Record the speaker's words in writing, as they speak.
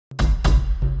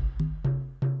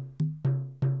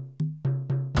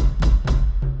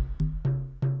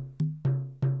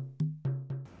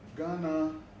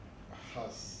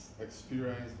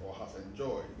experienced or has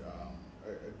enjoyed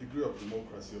a degree of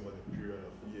democracy over the period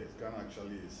of years. Ghana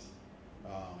actually is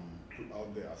put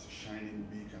out there as a shining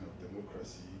beacon of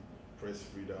democracy, press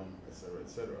freedom, etc.,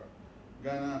 etc.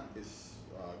 Ghana is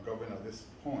governed at this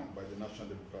point by the National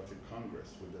Democratic Congress,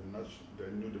 with the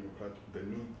new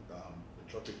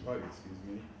Patriotic Party,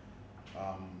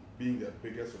 being their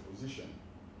biggest opposition.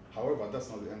 However, that's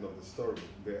not the end of the story.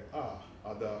 There are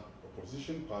other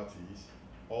opposition parties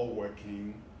all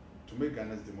working to make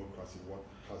Ghana's democracy what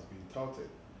has been touted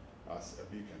as a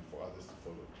beacon for others to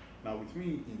follow. Now, with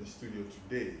me in the studio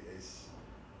today is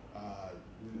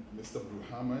Mr.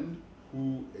 Brew-Hammond,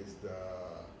 who is the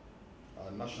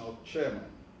national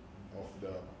chairman of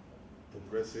the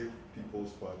Progressive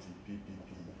People's Party, PPP.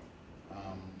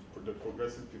 The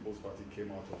Progressive People's Party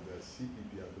came out of the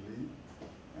CPP, I believe,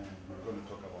 and we're going to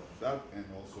talk about that and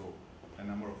also a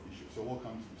number of issues. So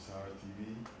welcome to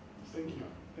SaharaTV. Thank you,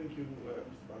 Mr.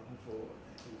 Baako, for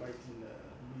inviting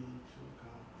me to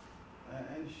come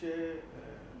and share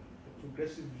the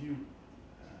progressive view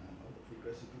of the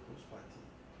Progressive People's Party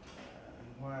and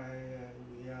why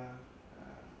we are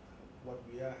what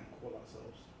we are and call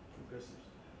ourselves progressives.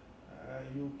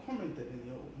 You commented in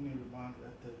your opening remark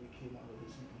that we came out of the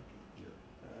CPP. Yeah.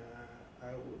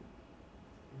 I would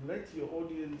let your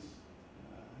audience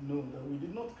know that we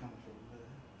did not come from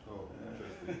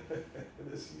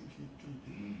the CPP.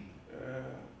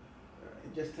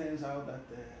 It just turns out that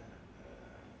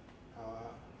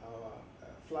our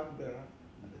flag bearer,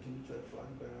 the 2012 flag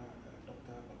bearer,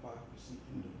 Dr. Kwesi Baako,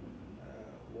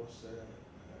 was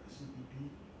CPP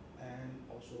and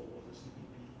also was a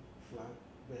CPP flag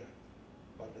bearer.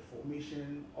 But the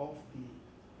formation of the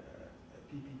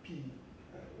PPP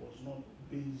was not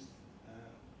based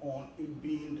on it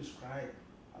being described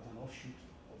as an offshoot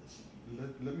of the CPP.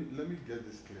 Let me get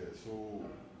this clear. So,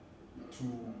 to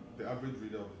the average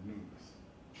reader of the news,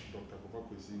 Dr.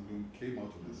 Kwesi came out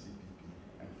of the CPP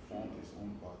and formed his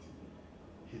own party.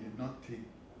 He did not take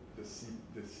the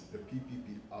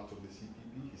PPP out of the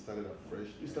CPP. He started afresh.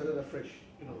 He started afresh.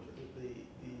 You know,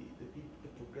 the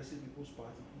Progressive People's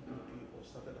Party, PPP, was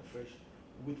started afresh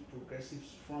with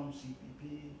progressives from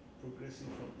CPP,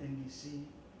 progressives from NDC,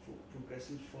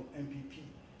 progressives from MPP,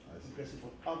 progressives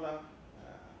from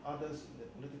others in the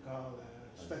political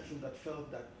spectrum that felt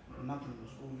that nothing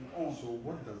was going on. So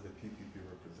what does the PPP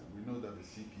represent? We know that the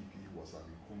CPP was an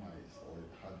Nkrumahist, or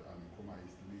it had an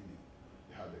Nkrumahist leaning.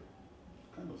 It had a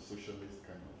kind of socialist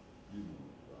kind of,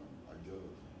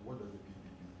 ideology. What does the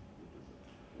PPP represent?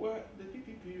 Well, the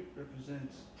PPP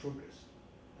represents progress.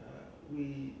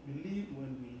 We believed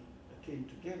when we came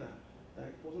together that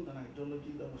it wasn't an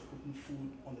ideology that was putting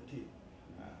food on the table.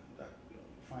 That you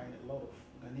find a lot of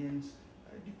Ghanaians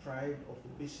deprived of the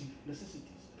basic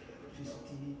necessities: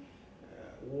 electricity,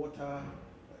 water,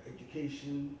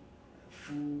 education,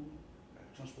 food,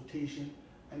 transportation,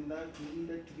 and that we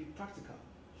needed to be practical.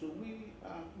 So we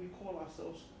call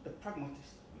ourselves the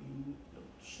pragmatists,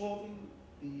 solving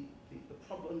the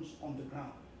problems on the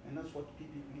ground, and that's what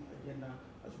PPP agenda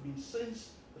has been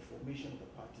since the formation of the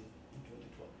party in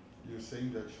 2012. You're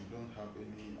saying that you don't have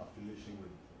any affiliation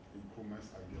with Nkrumah's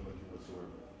ideology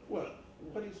whatsoever? Well,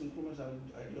 what is Nkrumah's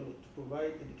ideology? To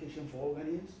provide education for all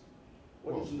Ghanaians?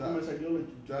 What is Nkrumah's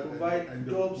ideology? To provide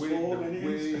jobs for all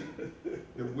Ghanaians?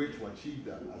 The way to achieve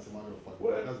that, as a matter of fact,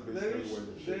 well, that's basically where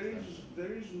the shift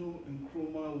there is no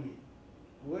Nkrumah way.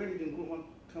 Where did Nkrumah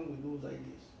come with those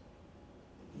ideas?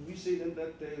 We say then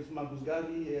that there's Marcus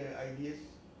Garvey ideas.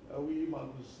 Are we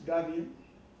Marcus Garvey?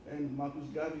 And Marcus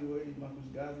Garvey, where did Marcus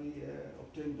Garvey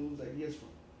obtain those ideas from?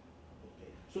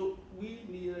 Okay. So we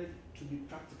needed to be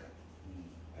practical.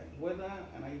 And whether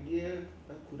an idea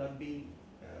that could have been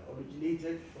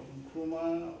originated from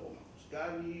Nkrumah or Marcus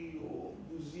Garvey or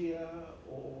Buzia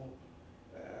or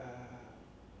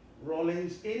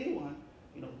Rawlings, anyone,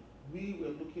 we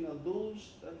were looking at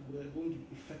those that were going to be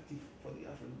effective for the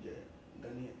average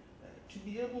Ghanaian to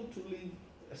be able to live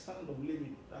a standard of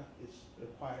living that is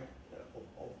required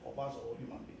of us all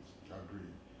human beings. I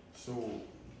agree. So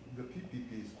the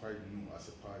PPP is quite new as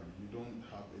a party. You don't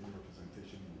have any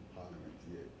representation in the parliament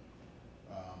yet.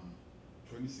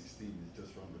 2016 is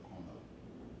just around the corner.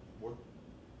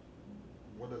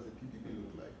 What does the PPP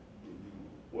look like?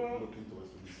 Well, looking towards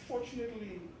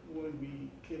fortunately, when we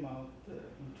came out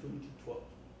in 2012,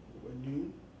 we were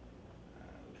new.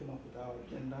 We came up with our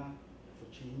agenda for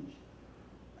change,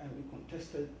 and we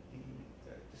contested the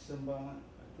December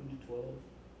 2012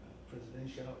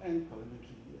 presidential and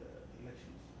parliamentary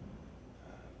elections.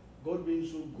 God being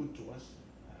so good to us,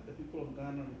 the people of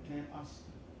Ghana returned us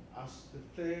as the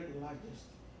third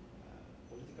largest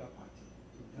political party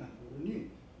in Ghana. We were new.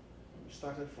 We we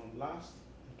started from last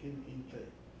and came in third.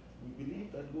 We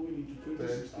believe that going into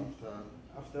Third 2016,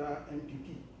 after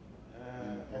MPP,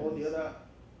 all the other,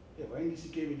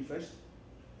 NDC came in first,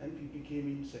 MPP came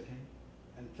in second,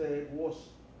 and third was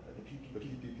the PPP. The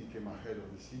PPP came ahead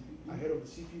of the CPP? Ahead of the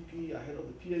CPP, ahead of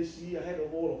the PNC, ahead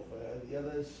of all of the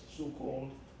other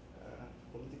so-called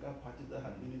political parties that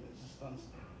had been in existence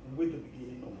with the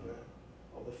beginning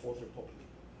of the Fourth Republic.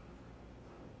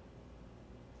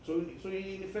 So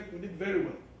in effect, we did very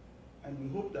well, and we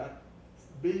hope that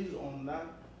based on that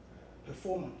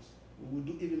performance, we will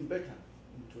do even better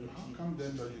in 2016. How come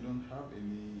then that you don't have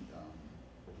any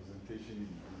representation in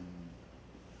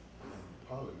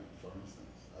Parliament, for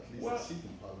instance? At least a seat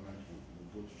in Parliament would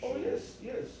go to show. Oh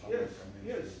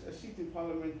yes. A seat in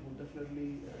Parliament would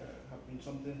definitely have been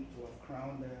something to have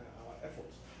crowned our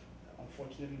efforts.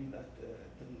 Unfortunately, that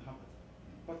didn't happen.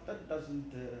 But that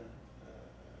doesn't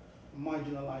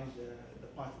marginalize the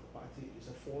party. The party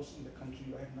is a force in the country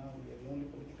right now. We are the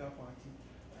only political party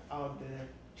out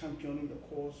there championing the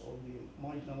cause of the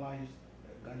marginalized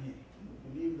Ghanaian. We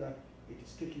believe that it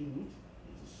is taking root.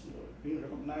 It is being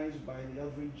recognized by the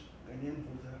average Ghanaian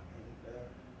voter, and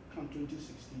come 2016,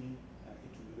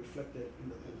 it will be reflected in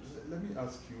the polls. Let me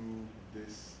ask you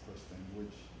this question,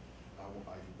 which I would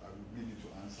need you to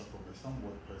answer from a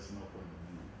somewhat personal point of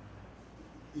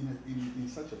view. In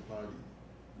such a party,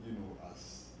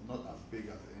 as not as big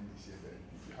as the NDC and the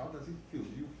NPP, how does it feel?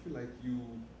 Do you feel like you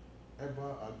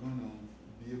ever are going to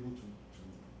be able to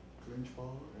clinch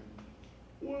power?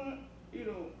 Well,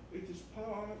 it is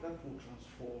power that will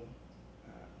transform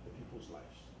the people's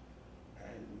lives.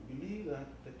 And we believe that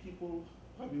the people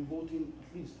have been voting,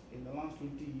 at least in the last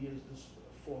 20 years, this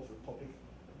Fourth Republic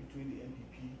between the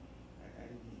NPP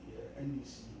and the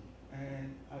NDC.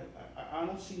 And I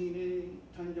don't see any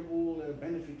tangible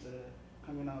benefits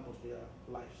coming out of their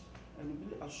lives. And we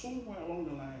believe somewhere along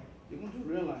the line, they're going to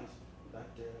realize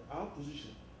that our position,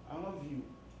 our view,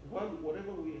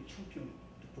 whatever we are championing,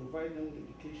 to provide them with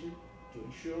education, to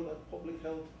ensure that public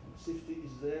health and safety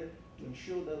is there, to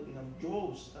ensure that they have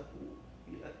jobs that will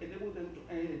enable them to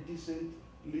earn a decent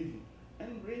living,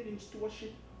 and bring in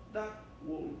stewardship that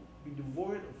will be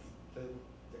devoid of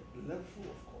the level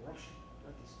of corruption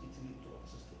that is eating into our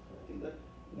system. I think that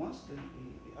once the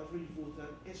average voter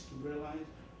gets to realize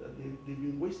that they've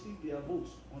been wasting their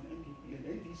votes on MPP and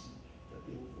NDC, that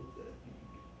they will vote the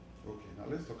PPP. Okay,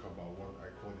 now let's talk about what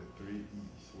I call the 3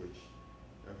 E's, which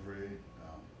every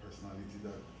personality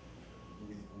that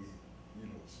we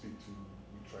speak to,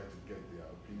 we try to get their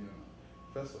opinion on.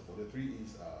 First of all, the 3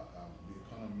 E's are the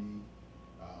economy,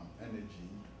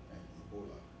 energy, and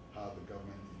Ebola. How the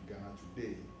government in Ghana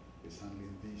today is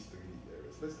handling these 3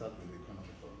 areas. Let's start with the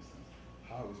economy, for instance.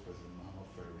 How is President Mahama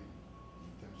faring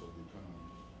in terms of the economy?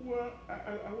 Well,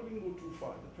 I wouldn't go too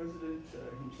far. The President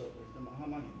himself, President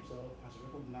Mahama himself, has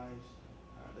recognized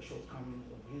the shortcomings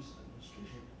of his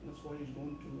administration. And that's why he's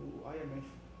going to IMF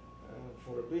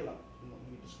for a bailout.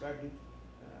 He described it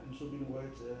in so many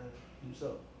words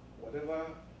himself.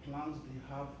 Whatever plans they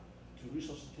have to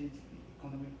resuscitate the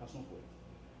economy has not worked.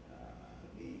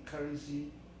 The currency,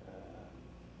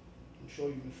 I'm sure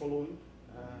you've been following,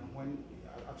 when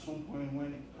at some point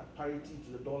when it had parity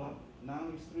to the dollar, now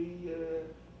it's 3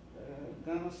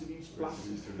 Ghana cedis plus.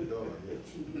 To the dollar,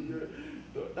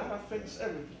 yeah. That affects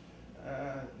everything.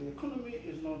 The economy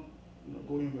is not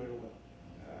going very well.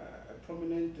 A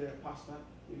prominent pastor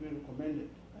even recommended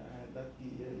that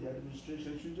the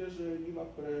administration should just give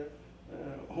up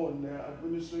on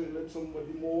administration, let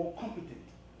somebody more competent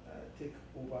take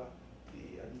over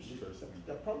the administration.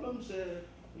 The problems,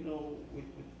 with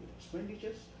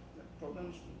expenditures, the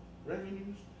problems with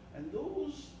revenues, and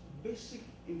those basic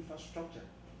infrastructure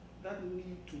that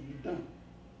need to be done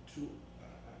to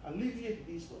alleviate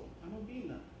these problems are not being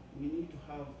done. We need to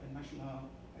have a national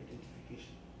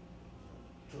identification.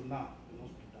 Till now, it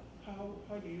must be done.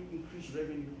 How do you increase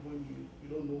revenue when you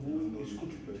don't know who is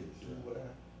contributing to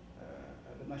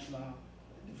the national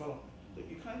development? So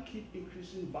you can't keep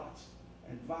increasing VATs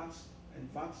and VATs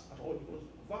and VATs at all, because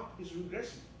VAT is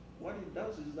regressive. What it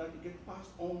does is that it gets passed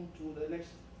on to the next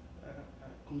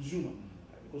consumer,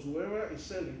 because whoever is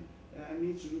selling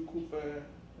needs to recoup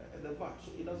the VAT,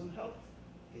 so it doesn't help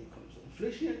the economy. So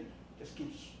inflation just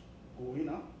keeps going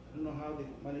up. I don't know how they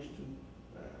manage to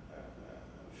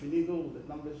finagle with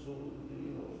the numbers, so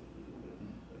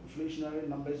inflationary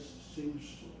numbers seem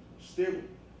stable,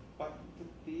 but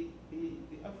the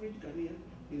average Ghanaian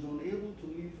is unable to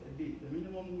live a day. The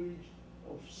minimum wage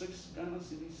of 6 Ghana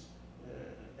cedis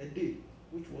a day,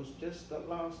 which was just the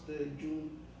last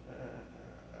June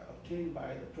obtained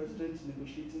by the president's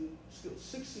negotiating skills.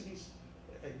 6 cedis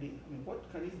a day. I mean,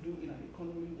 what can you do in an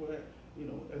economy where,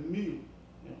 a meal,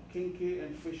 kinky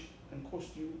and fish can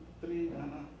cost you 3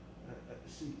 Ghana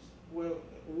cedis? Well,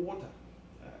 water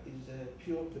is the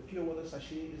pure water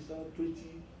sachet is now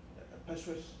 20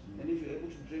 pesos, and if you're able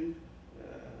to drink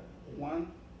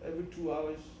one every 2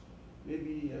 hours,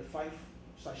 maybe 5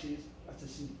 sachets, that's a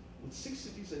cedi. With 6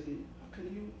 cedis a day, how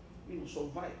can you,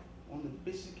 survive on the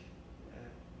basic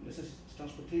necessities?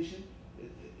 Transportation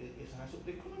is high, so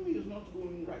the economy is not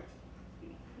going right.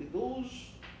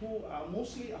 Those who are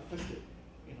mostly affected,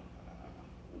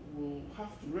 will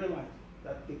have to realize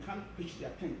that they can't pitch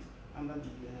their tent under the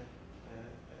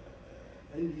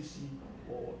NDC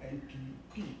or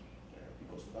NPP,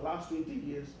 because for the last 20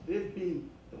 years they've been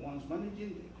the ones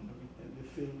managing the economy, and they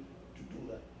fail to do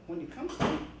that. When it comes to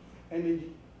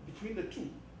energy, between the two.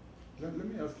 Let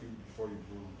me ask you before you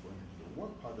go into energy,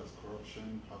 what part does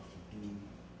corruption have to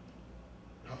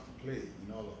play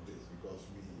in all of this? Because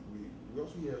we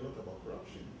also hear a lot about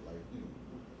corruption, like, a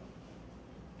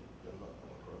lot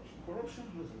about corruption. Corruption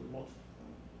has a lot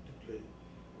to play,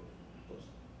 because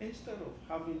instead of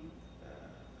having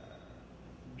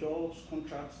jobs,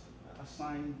 contracts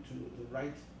assigned to the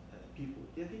right people,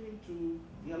 they're given to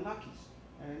their lackeys,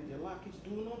 and their lackeys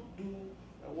do not do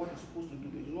what they're supposed to do.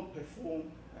 They do not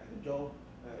perform the job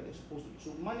they're supposed to do.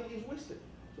 So money is wasted.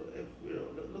 So if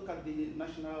look at the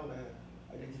national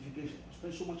identification,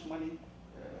 spent so much money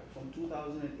from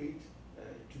 2008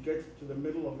 to get to the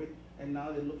middle of it, and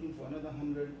now they're looking for another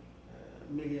 100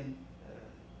 million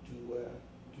to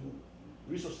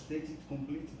resuscitate it,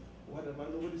 complete it, whatever.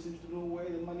 Nobody seems to know where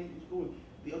the money is going.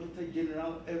 The Auditor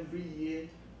General every year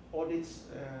audits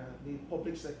the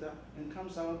public sector and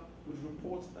comes out with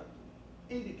reports that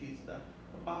indicates that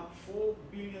about 4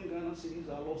 billion Ghana cedis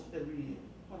are lost every year.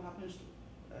 What happens to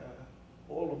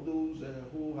all of those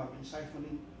who have been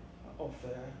siphoning of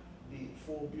the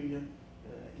 4 billion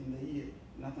in the year?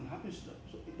 Nothing happens to them.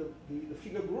 So the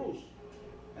figure grows,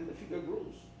 and the figure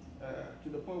grows to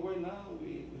the point where now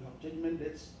we have judgment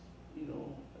debts,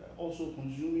 also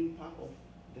consuming part of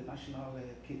the national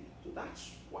cake. So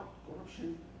that's what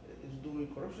corruption is doing.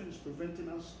 Corruption is preventing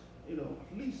us,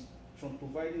 at least from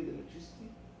providing the electricity,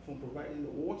 from providing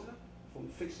the water, from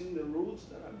fixing the roads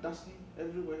that are dusty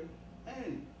everywhere,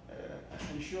 and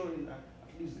ensuring that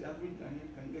at least the average Ghanaian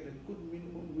can get a good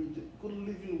minimum wage, a good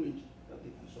living wage that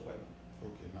they can survive on.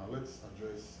 Okay, now let's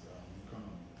address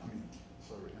economy.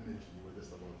 Energy. You were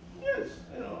just about to go. Yes,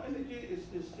 energy is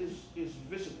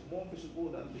visible, more visible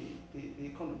than the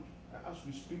economy. As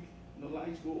we speak,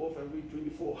 lights go off every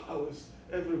 24 hours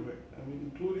everywhere. I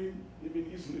mean, including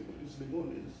even East Legon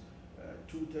is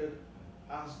touted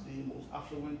as the most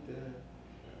affluent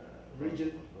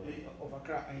region of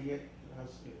Accra, and yet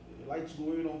has lights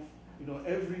going off,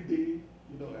 every day,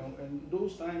 and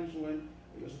those times when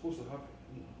you're supposed to have,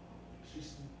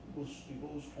 electricity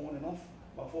goes on and off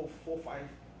about four, 5,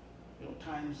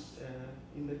 times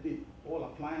in the day. All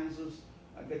appliances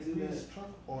are getting there.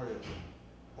 Struck oil.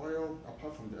 Oil,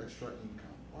 apart from the extra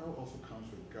income, oil also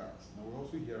comes with gas. Now we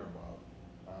also hear about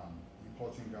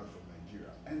importing gas from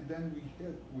Nigeria, and then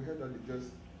we heard that they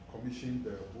just commissioned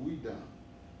the Bui Dam.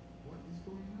 What is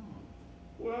going on?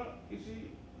 Well, you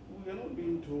see, we are not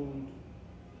being told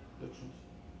the truth,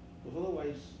 because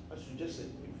otherwise, as you just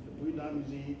said, if the Bui Dam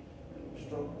is in,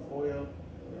 struck oil,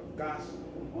 gas,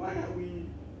 why are we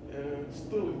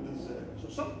still in this? So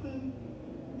something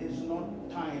is not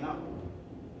tying up.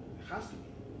 It has to be.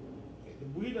 The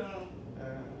Bui Dam,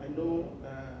 I know,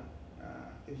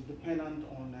 is dependent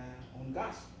on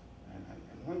gas, and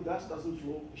when gas doesn't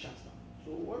flow, it shuts down.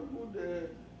 So what good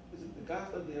is it? The gas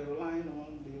that they are relying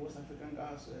on, the West African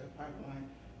gas pipeline,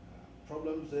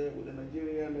 problems with the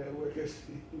Nigerian workers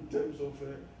in terms of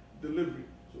delivery.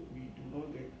 So we do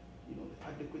not get the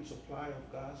adequate supply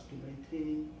of gas to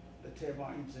maintain the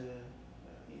turbines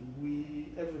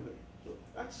in everywhere. So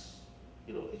that's,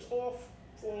 it all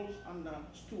falls under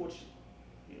stewardship.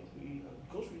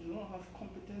 Because we do not have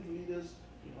competent leaders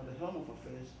at the helm of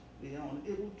affairs, they are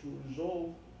unable to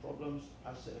resolve problems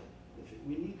as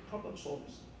we need problem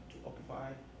solvers to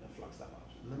occupy the Flagstaff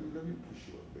House. Let me push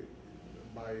you a bit.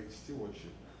 By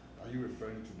stewardship, are you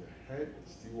referring to the head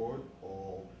steward,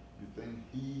 or you think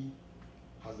he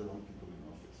has the wrong people in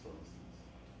office, for instance?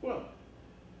 Well,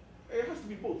 it has to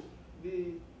be both.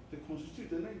 The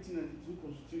 1992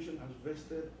 Constitution has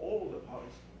vested all the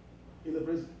powers in the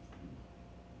president.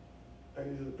 And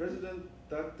it is the president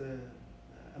that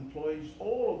employs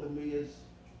all of the mayors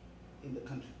in the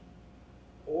country,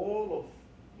 all of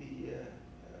the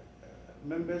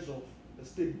members of the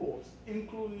state boards,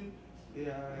 including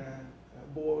their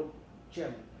board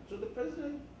chairman. So the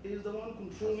president is the one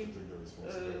controlling take the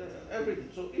responsibility. everything.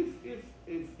 So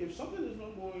if something is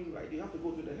not going right, you have to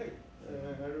go to the head.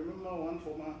 I remember one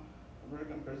former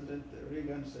American president,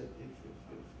 Reagan, said if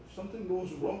something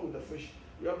goes wrong with the fish,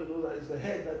 you have to know that it's the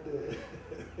head that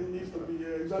it needs to be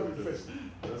examined first.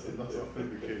 That's often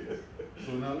the case.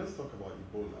 So now let's talk about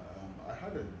Ebola. I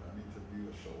had an interview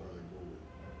a short while ago with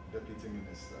Deputy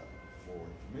Minister for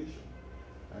Information,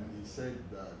 and he said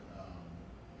that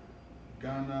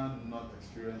Ghana not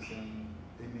experiencing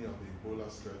any of the Ebola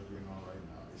stress going on right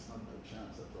now, it's not by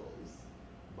chance at all, it's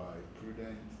by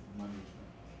prudent management.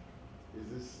 Is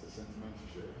this a sentiment to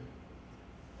share?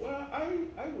 Well,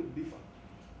 I would differ.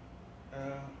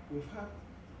 We've had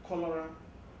cholera,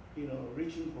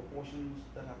 reaching proportions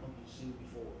that have not been seen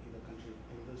before in the country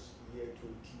in this year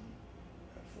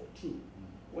 2014.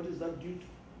 What is that due to?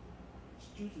 It's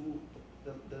due to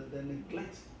the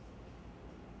neglect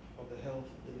of the health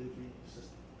delivery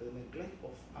system, the neglect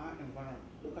of our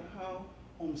environment. Look at how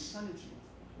unsanitary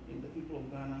in the people of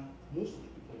Ghana, most of the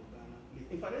people of Ghana live.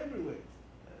 In fact, everywhere,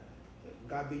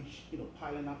 garbage,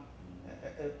 piling up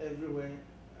everywhere.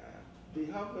 They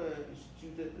have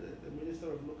instituted, the Minister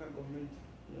of Local Government,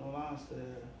 last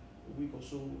week or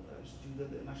so, instituted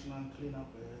the National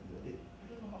Cleanup Day. I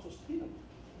don't know how sustainable.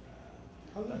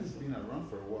 Hasn't this been around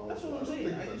for a while? That's what I'm saying.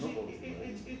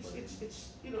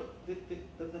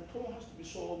 The problem has to be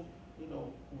solved,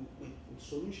 with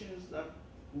solutions that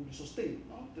will be sustained,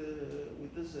 not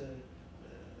with this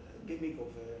gimmick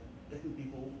of getting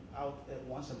people out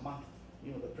once a month.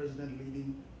 The president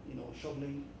leading,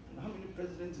 shoveling. How many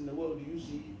presidents in the world do you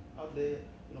see out there,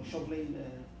 shoveling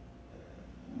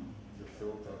the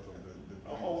filth out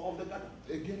of the gutter?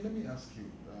 Again, let me ask you.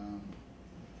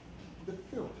 The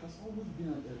filth has always been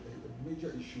a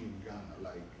major issue in Ghana.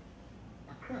 Like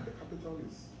Accra, the capital,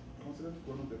 is considered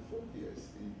one of the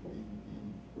filthiest in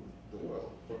the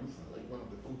world. For instance, like one of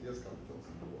the filthiest capitals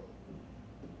in the world.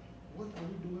 What are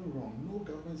we doing wrong? No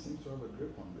government seems to have a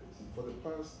grip on this. For the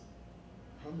past,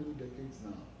 how many decades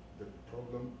now? The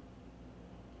problem,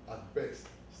 at best,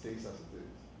 stays as it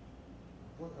is.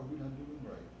 What are we not doing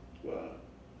right? Well,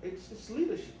 it's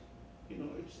leadership.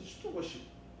 It's stewardship.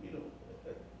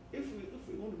 If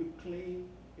we want to be clean,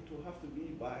 it will have to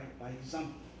be by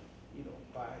example.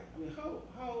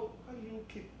 How do you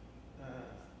keep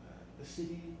the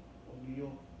city of New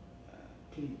York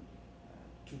clean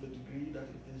to the degree that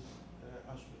it is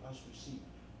as we see?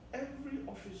 Every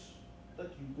office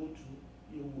that you go to,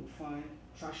 you would find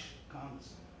trash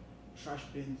cans, trash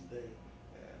bins there.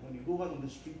 When you go out on the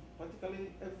street,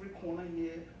 particularly every corner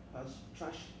here has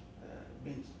trash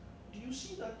bins. Do you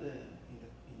see that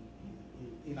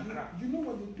in Accra? You know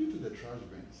what they do to the trash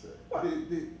bins?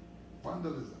 They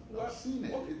vandalism. Well, I've seen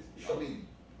it. Sure.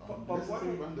 But why,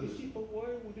 vandalism. but why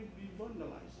would it be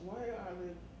vandalized? Why are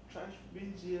the trash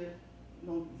bins here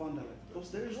not vandalized? Because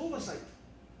there is oversight.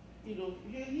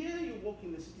 Here you walk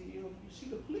in the city, you see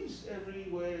the police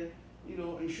everywhere,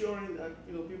 ensuring that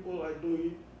people are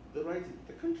doing the right thing.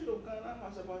 The country of Ghana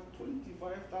has about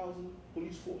 25,000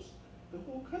 police force. The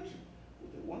whole country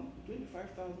with a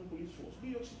 25,000 police force. New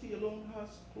York City alone has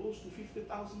close to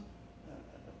 50,000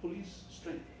 police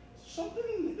strength.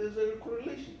 There's a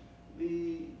correlation.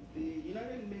 The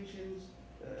United Nations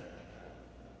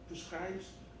prescribes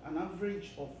an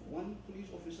average of one police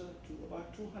officer to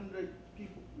about 200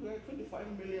 people. We are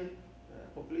 25 million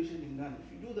population in Ghana.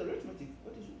 If you do the arithmetic,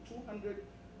 what is 200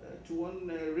 to 1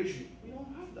 ratio? We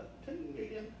don't have that. 10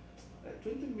 million,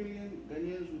 20 million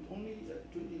Ghanaians with only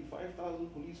 25,000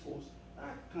 police force,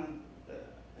 that can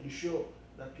ensure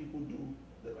that people do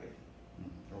the right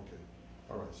thing. Okay.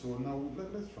 All right. So now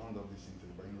let's round up this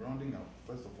interview. But in rounding up,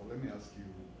 first of all, let me ask you,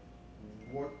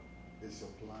 what is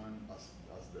your plan as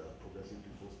the Progressive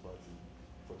People's Party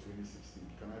for 2016?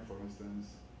 Can I, for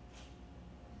instance,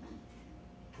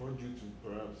 prod you to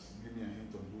perhaps give me a hint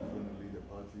on who's going to lead the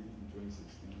party in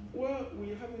 2016? Well,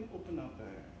 we haven't opened up a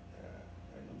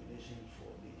nomination for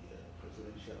the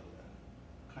presidential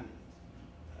candidate.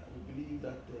 We believe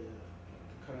that the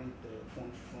current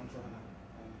front runner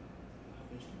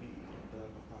happens to be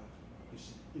Dr.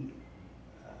 Kwesi Baako.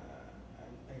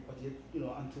 But yet,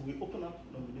 until we open up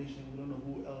nomination, we don't know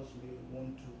who else may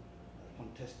want to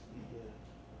contest the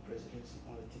presidency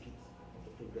on the ticket of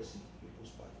the Progressive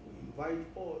People's Party. We invite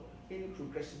any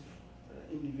progressive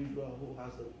individual who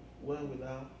has the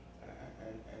wherewithal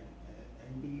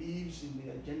and believes in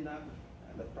the agenda,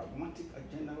 the pragmatic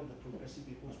agenda of the Progressive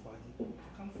People's Party, to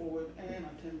come forward and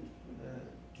attempt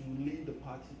to lead the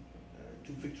party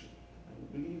to victory. And we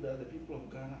believe that the people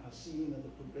of Ghana are seeing that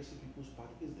the Progressive People's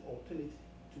Party is the alternative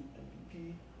to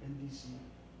MPP, NDC,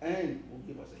 and will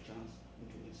give us a chance in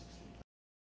 2016.